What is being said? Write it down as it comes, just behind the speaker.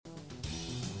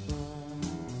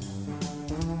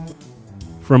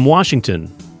From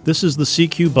Washington, this is the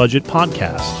CQ Budget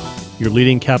Podcast, your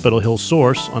leading Capitol Hill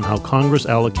source on how Congress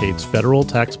allocates federal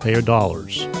taxpayer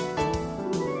dollars.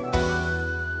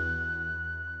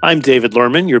 I'm David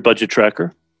Lerman, your budget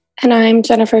tracker. And I'm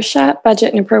Jennifer Shutt,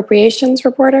 budget and appropriations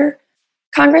reporter.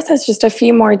 Congress has just a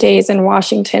few more days in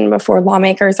Washington before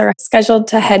lawmakers are scheduled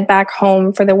to head back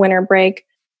home for the winter break,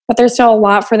 but there's still a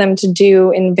lot for them to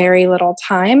do in very little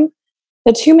time.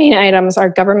 The two main items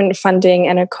are government funding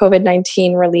and a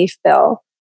COVID-19 relief bill.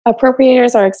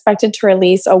 Appropriators are expected to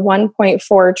release a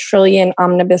 $1.4 trillion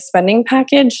omnibus spending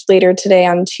package later today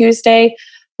on Tuesday,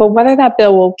 but whether that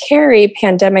bill will carry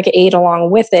pandemic aid along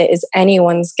with it is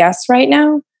anyone's guess right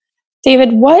now.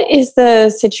 David, what is the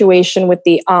situation with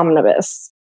the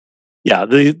omnibus? Yeah,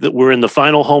 we're in the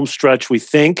final home stretch, we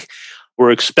think. We're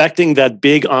expecting that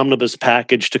big omnibus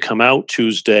package to come out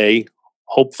Tuesday,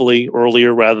 hopefully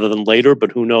earlier rather than later,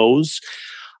 but who knows?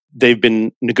 They've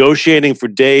been negotiating for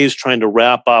days, trying to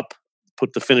wrap up,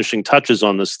 put the finishing touches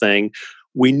on this thing.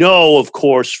 We know, of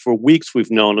course, for weeks we've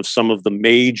known of some of the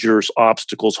major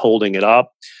obstacles holding it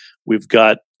up. We've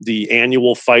got the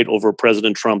annual fight over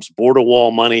President Trump's border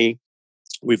wall money.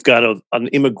 We've got an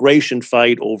immigration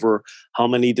fight over how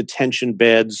many detention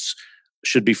beds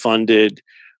should be funded.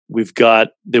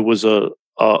 There was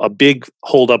a big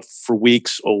holdup for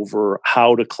weeks over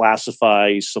how to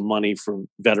classify some money for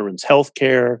veterans' health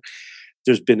care.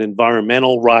 There's been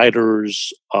environmental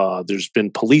riders. There's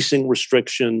been policing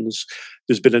restrictions.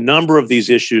 There's been a number of these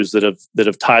issues that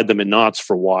have tied them in knots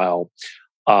for a while.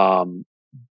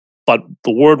 But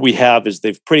the word we have is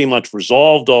they've pretty much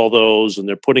resolved all those, and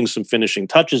they're putting some finishing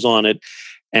touches on it,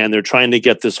 and they're trying to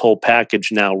get this whole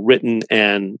package now written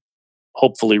and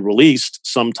hopefully released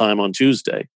sometime on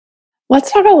Tuesday. Let's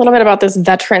talk a little bit about this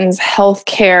veterans health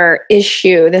care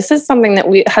issue. This is something that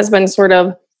has been sort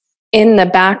of in the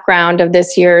background of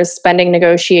this year's spending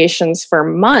negotiations for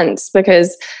months,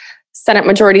 because Senate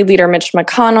Majority Leader Mitch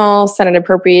McConnell, Senate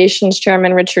Appropriations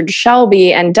Chairman Richard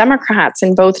Shelby, and Democrats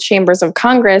in both chambers of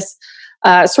Congress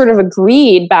sort of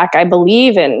agreed back, I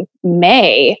believe, in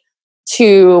May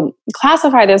to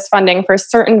classify this funding for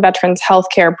certain veterans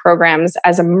healthcare programs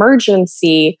as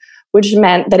emergency, which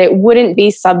meant that it wouldn't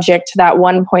be subject to that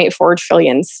 $1.4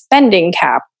 trillion spending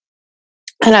cap.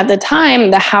 And at the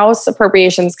time, the House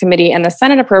Appropriations Committee and the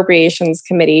Senate Appropriations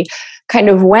Committee kind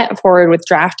of went forward with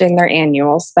drafting their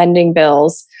annual spending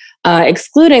bills,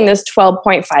 excluding this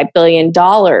 $12.5 billion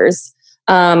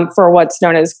for what's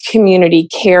known as community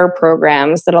care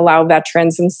programs that allow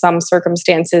veterans in some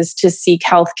circumstances to seek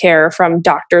health care from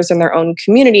doctors in their own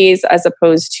communities as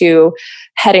opposed to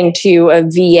heading to a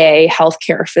VA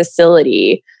healthcare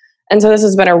facility. And so this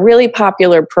has been a really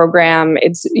popular program.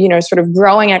 It's, sort of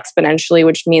growing exponentially,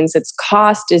 which means its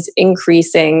cost is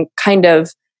increasing kind of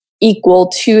equal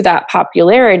to that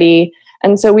popularity.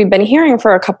 And so we've been hearing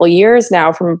for a couple of years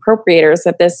now from appropriators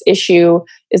that this issue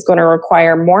is going to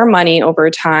require more money over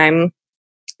time,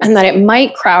 and that it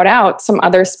might crowd out some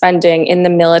other spending in the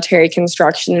military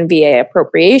construction and VA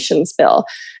appropriations bill.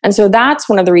 And so that's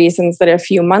one of the reasons that a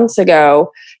few months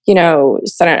ago,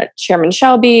 Senate Chairman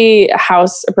Shelby,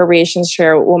 House Appropriations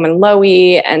Chairwoman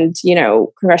Lowy, and,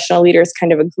 congressional leaders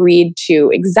kind of agreed to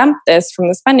exempt this from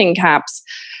the spending caps.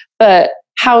 But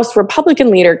House Republican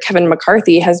leader Kevin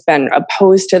McCarthy has been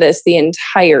opposed to this the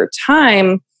entire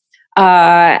time.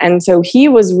 And so he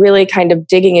was really kind of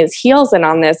digging his heels in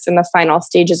on this in the final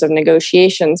stages of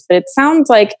negotiations. But it sounds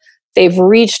like they've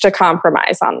reached a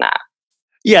compromise on that.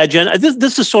 Yeah, Jen,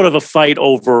 this is sort of a fight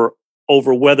over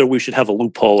whether we should have a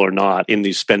loophole or not in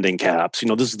these spending caps.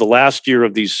 This is the last year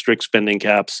of these strict spending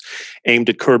caps aimed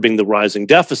at curbing the rising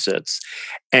deficits.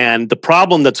 And the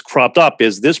problem that's cropped up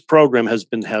is this program has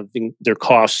been having their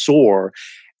costs soar.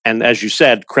 And as you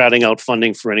said, crowding out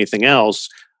funding for anything else.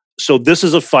 So this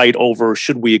is a fight over,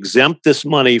 should we exempt this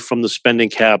money from the spending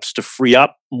caps to free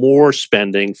up more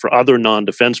spending for other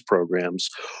non-defense programs?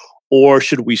 Or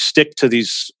should we stick to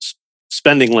these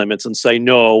spending limits and say,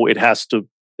 no, it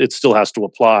still has to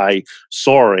apply.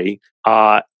 Sorry.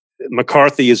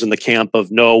 McCarthy is in the camp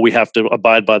of, no, we have to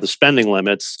abide by the spending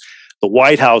limits. The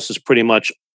White House is pretty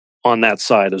much on that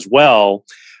side as well.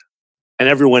 And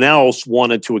everyone else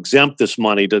wanted to exempt this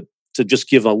money to just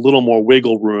give a little more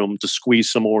wiggle room to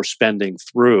squeeze some more spending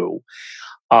through.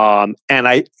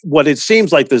 What it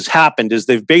seems like has happened is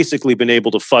they've basically been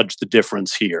able to fudge the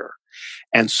difference here.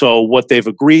 And so what they've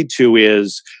agreed to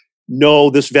is, no,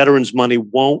 this veterans money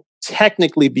won't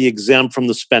technically be exempt from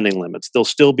the spending limits. They'll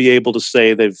still be able to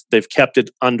say they've kept it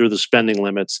under the spending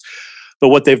limits. But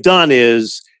what they've done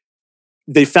is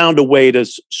they found a way to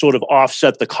sort of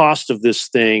offset the cost of this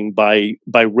thing by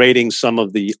rating some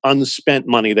of the unspent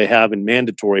money they have in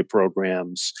mandatory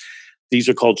programs. These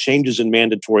are called changes in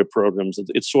mandatory programs.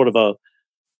 It's sort of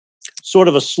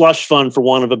a slush fund, for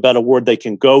want of a better word, they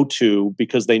can go to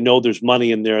because they know there's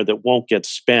money in there that won't get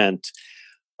spent.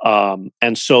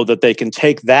 And so that they can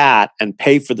take that and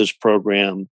pay for this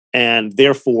program. And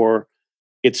therefore,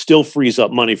 it still frees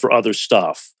up money for other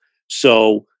stuff.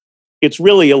 So it's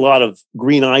really a lot of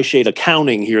green eye shade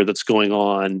accounting here that's going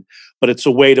on, but it's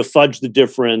a way to fudge the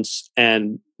difference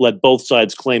and let both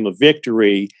sides claim a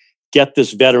victory, get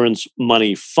this veterans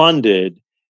money funded,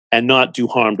 and not do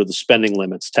harm to the spending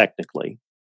limits technically.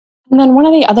 And then one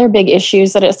of the other big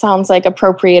issues that it sounds like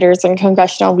appropriators and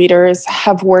congressional leaders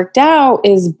have worked out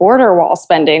is border wall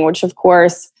spending, which of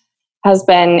course has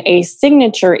been a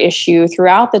signature issue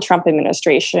throughout the Trump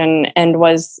administration and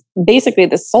was basically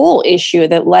the sole issue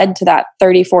that led to that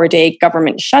 34-day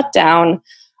government shutdown,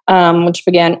 which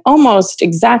began almost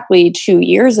exactly 2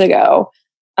 years ago.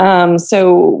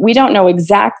 So we don't know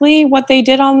exactly what they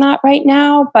did on that right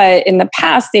now, but in the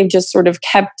past, they've just sort of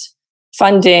kept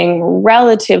funding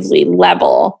relatively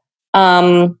level.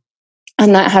 And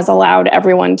that has allowed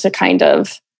everyone to kind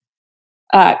of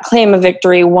claim a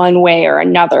victory one way or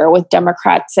another, with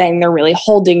Democrats saying they're really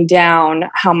holding down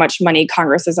how much money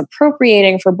Congress is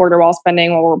appropriating for border wall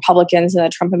spending, while Republicans in the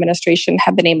Trump administration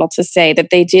have been able to say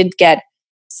that they did get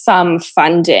some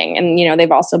funding. And,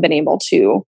 they've also been able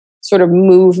to sort of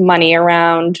move money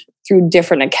around through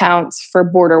different accounts for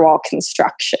border wall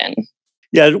construction.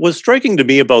 Yeah, what's striking to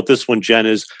me about this one, Jen,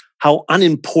 is how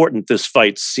unimportant this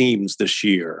fight seems this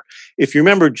year. If you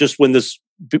remember, just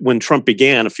when Trump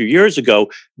began a few years ago,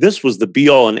 this was the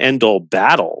be-all and end-all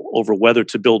battle over whether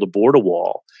to build a border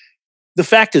wall. The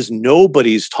fact is,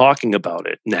 nobody's talking about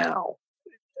it now.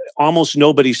 Almost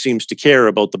nobody seems to care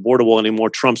about the border wall anymore.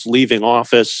 Trump's leaving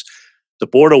office. The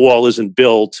border wall isn't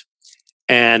built.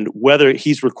 And whether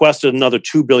he's requested another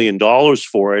 $2 billion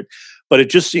for it, but it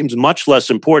just seems much less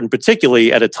important,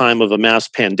 particularly at a time of a mass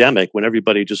pandemic when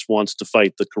everybody just wants to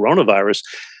fight the coronavirus.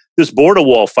 This border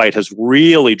wall fight has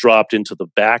really dropped into the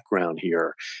background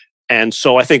here. And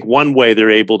so I think one way they're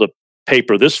able to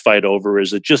paper this fight over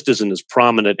is it just isn't as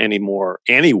prominent anymore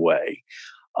anyway.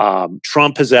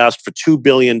 Trump has asked for $2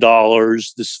 billion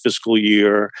this fiscal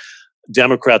year.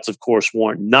 Democrats, of course,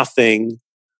 want nothing.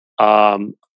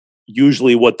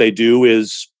 Usually what they do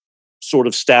is sort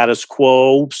of status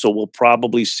quo. So we'll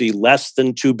probably see less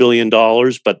than $2 billion,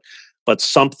 but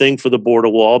something for the border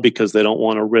wall because they don't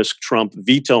want to risk Trump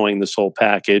vetoing this whole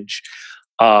package.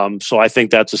 So I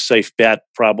think that's a safe bet,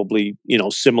 probably,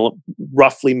 similar,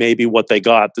 roughly maybe what they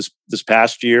got this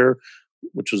past year,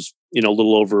 which was, a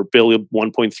little over $1 billion,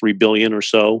 1.3 billion or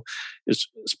so is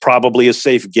probably a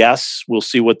safe guess. We'll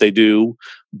see what they do.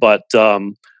 But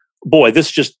boy,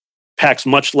 this just packs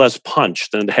much less punch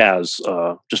than it has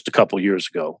just a couple years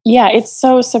ago. Yeah, it's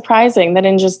so surprising that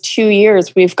in just 2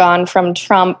 years, we've gone from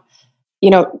Trump,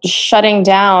 shutting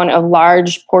down a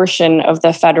large portion of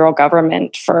the federal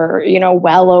government for,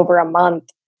 well over a month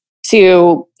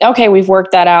to, okay, we've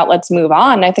worked that out, let's move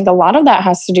on. I think a lot of that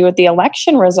has to do with the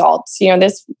election results.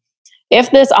 If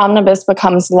this omnibus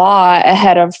becomes law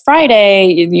ahead of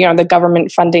Friday, the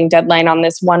government funding deadline on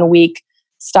this 1 week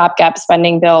stopgap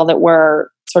spending bill that we're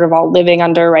sort of all living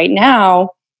under right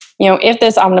now, if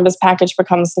this omnibus package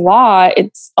becomes law,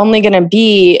 it's only going to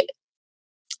be,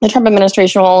 the Trump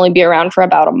administration will only be around for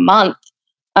about a month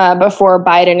before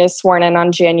Biden is sworn in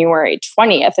on January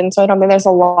 20th. And so I don't think there's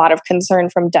a lot of concern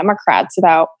from Democrats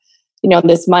about,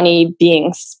 this money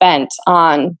being spent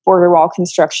on border wall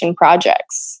construction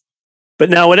projects. But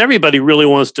now what everybody really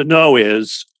wants to know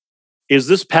is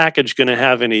this package going to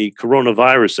have any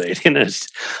coronavirus aid in it?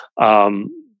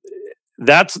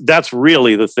 That's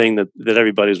really the thing that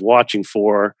everybody's watching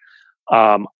for.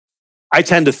 I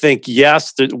tend to think,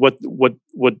 yes, that what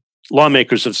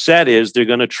lawmakers have said is they're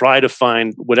going to try to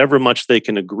find whatever much they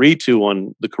can agree to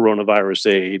on the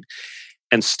coronavirus aid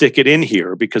and stick it in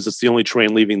here because it's the only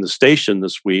train leaving the station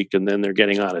this week, and then they're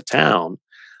getting out of town.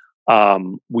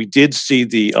 We did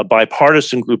see a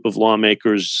bipartisan group of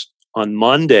lawmakers on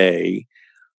Monday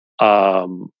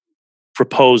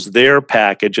propose their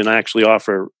package and actually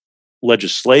offer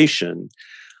legislation,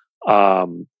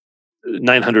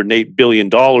 $908 billion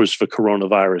for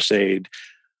coronavirus aid.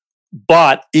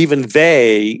 But even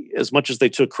they, as much as they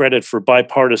took credit for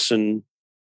bipartisan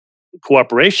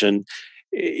cooperation,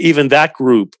 even that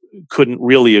group couldn't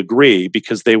really agree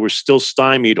because they were still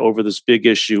stymied over this big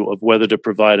issue of whether to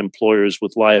provide employers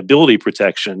with liability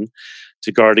protection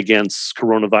to guard against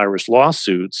coronavirus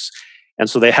lawsuits. And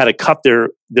so they had to cut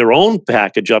their own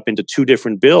package up into two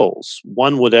different bills.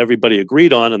 One what everybody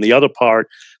agreed on, and the other part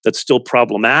that's still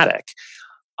problematic.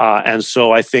 And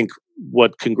so I think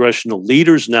what congressional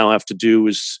leaders now have to do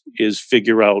is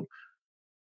figure out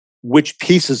which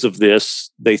pieces of this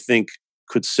they think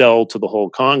could sell to the whole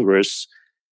Congress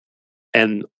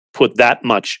and put that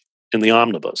much in the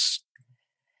omnibus.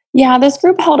 Yeah, this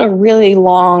group held a really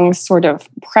long sort of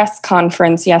press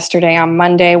conference yesterday on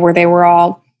Monday where they were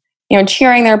all,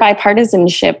 cheering their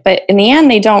bipartisanship. But in the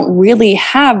end, they don't really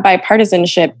have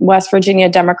bipartisanship. West Virginia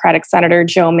Democratic Senator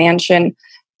Joe Manchin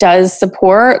does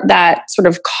support that sort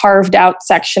of carved out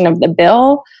section of the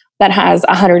bill that has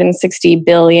 $160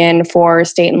 billion for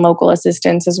state and local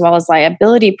assistance as well as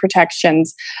liability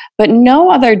protections. But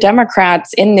no other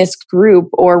Democrats in this group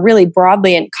or really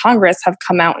broadly in Congress have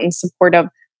come out in support of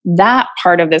that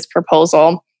part of this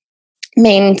proposal.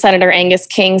 Maine Senator Angus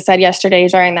King said yesterday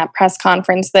during that press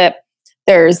conference that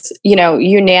there's,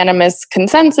 unanimous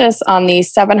consensus on the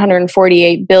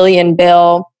 $748 billion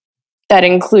bill that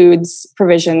includes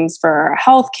provisions for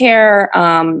healthcare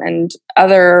and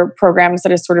other programs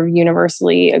that is sort of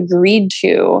universally agreed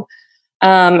to.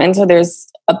 And so there's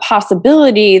a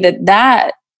possibility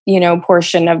that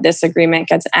portion of this agreement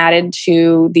gets added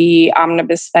to the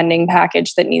omnibus spending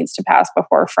package that needs to pass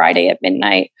before Friday at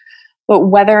midnight. But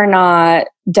whether or not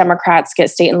Democrats get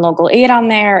state and local aid on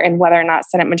there and whether or not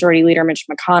Senate Majority Leader Mitch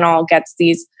McConnell gets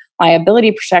these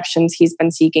liability protections he's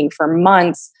been seeking for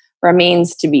months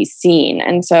remains to be seen.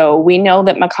 And so we know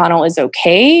that McConnell is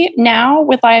okay now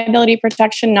with liability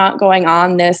protection not going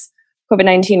on this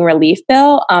COVID-19 relief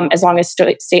bill, as long as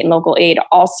state and local aid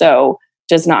also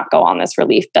does not go on this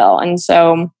relief bill. And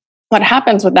so what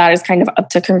happens with that is kind of up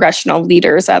to congressional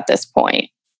leaders at this point.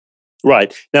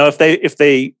 Right. Now, if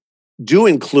they do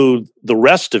include the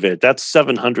rest of it, that's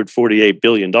 $748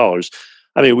 billion.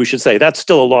 I mean, we should say that's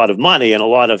still a lot of money and a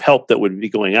lot of help that would be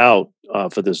going out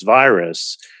for this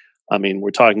virus. I mean,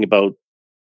 we're talking about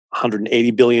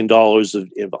 $180 billion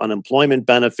of unemployment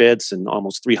benefits and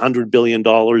almost $300 billion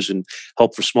in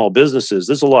help for small businesses.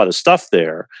 There's a lot of stuff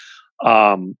there.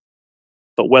 But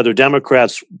whether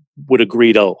Democrats would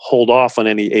agree to hold off on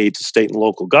any aid to state and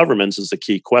local governments is the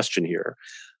key question here,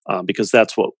 because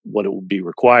that's what it would be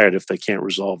required if they can't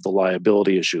resolve the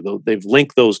liability issue. They've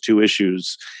linked those two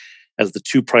issues as the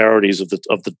two priorities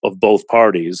of both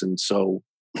parties, and so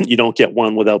you don't get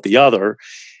one without the other.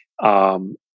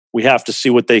 We have to see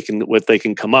what they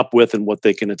can come up with and what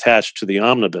they can attach to the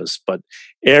omnibus. But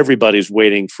everybody's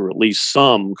waiting for at least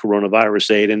some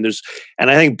coronavirus aid, and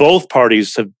I think both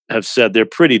parties have said they're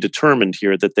pretty determined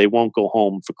here that they won't go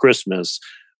home for Christmas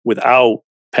without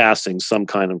passing some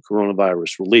kind of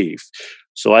coronavirus relief.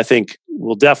 So I think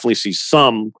we'll definitely see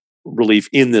some relief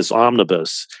in this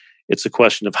omnibus. It's a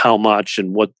question of how much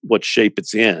and what shape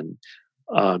it's in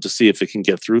to see if it can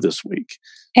get through this week.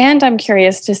 And I'm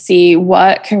curious to see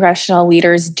what congressional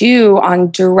leaders do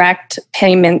on direct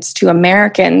payments to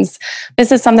Americans.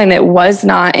 This is something that was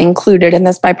not included in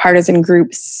this bipartisan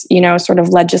group's, sort of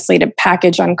legislative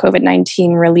package on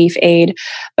COVID-19 relief aid.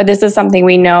 But this is something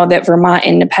we know that Vermont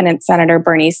Independent Senator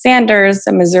Bernie Sanders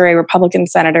and Missouri Republican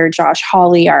Senator Josh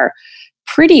Hawley are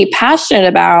pretty passionate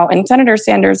about. And Senator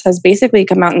Sanders has basically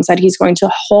come out and said he's going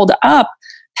to hold up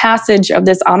passage of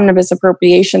this omnibus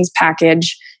appropriations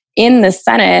package in the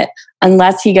Senate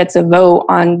unless he gets a vote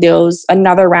on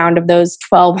another round of those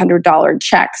 $1,200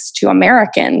 checks to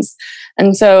Americans.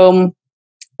 And so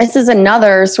this is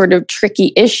another sort of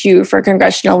tricky issue for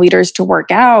congressional leaders to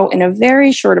work out in a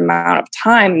very short amount of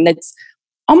time that's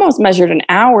almost measured in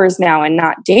hours now and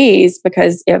not days,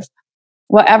 because if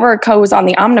whatever goes on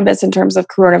the omnibus in terms of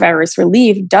coronavirus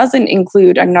relief doesn't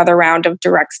include another round of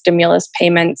direct stimulus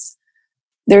payments,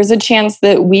 there's a chance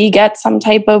that we get some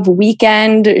type of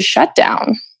weekend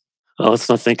shutdown. Well, let's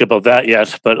not think about that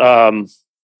yet. But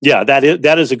yeah,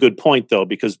 that is a good point, though,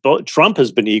 because Trump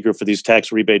has been eager for these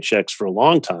tax rebate checks for a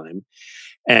long time.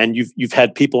 And you've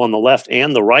had people on the left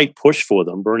and the right push for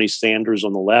them. Bernie Sanders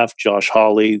on the left, Josh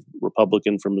Hawley,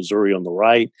 Republican from Missouri, on the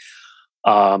right.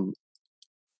 And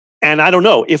I don't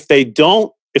know, if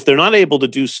they're not able to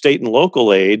do state and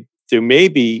local aid, there may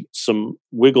be some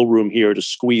wiggle room here to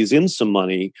squeeze in some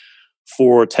money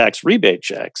for tax rebate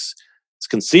checks. It's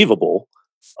conceivable,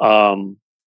 but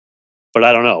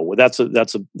I don't know. That's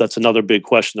another big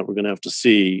question that we're going to have to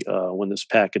see when this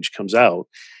package comes out,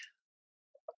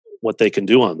 what they can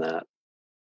do on that.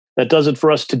 That does it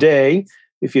for us today.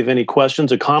 If you have any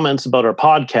questions or comments about our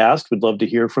podcast, we'd love to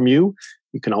hear from you.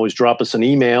 You can always drop us an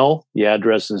email. The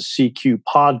address is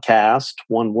cqpodcast,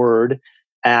 one word,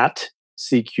 @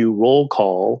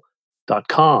 cqrollcall.com.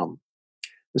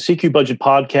 The CQ Budget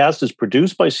Podcast is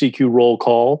produced by CQ Roll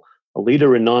Call, a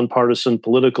leader in nonpartisan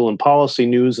political and policy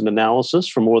news and analysis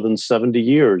for more than 70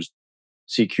 years.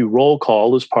 CQ Roll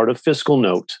Call is part of Fiscal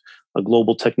Note, a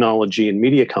global technology and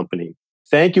media company.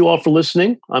 Thank you all for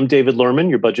listening. I'm David Lerman,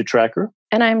 your budget tracker.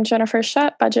 And I'm Jennifer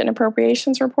Shutt, budget and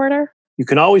appropriations reporter. You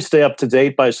can always stay up to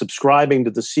date by subscribing to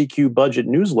the CQ Budget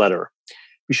newsletter.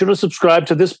 Be sure to subscribe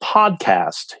to this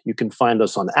podcast. You can find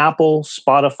us on Apple,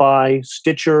 Spotify,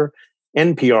 Stitcher,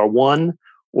 NPR One,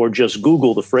 or just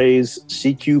Google the phrase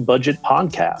CQ Budget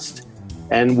Podcast.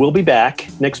 And we'll be back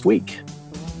next week.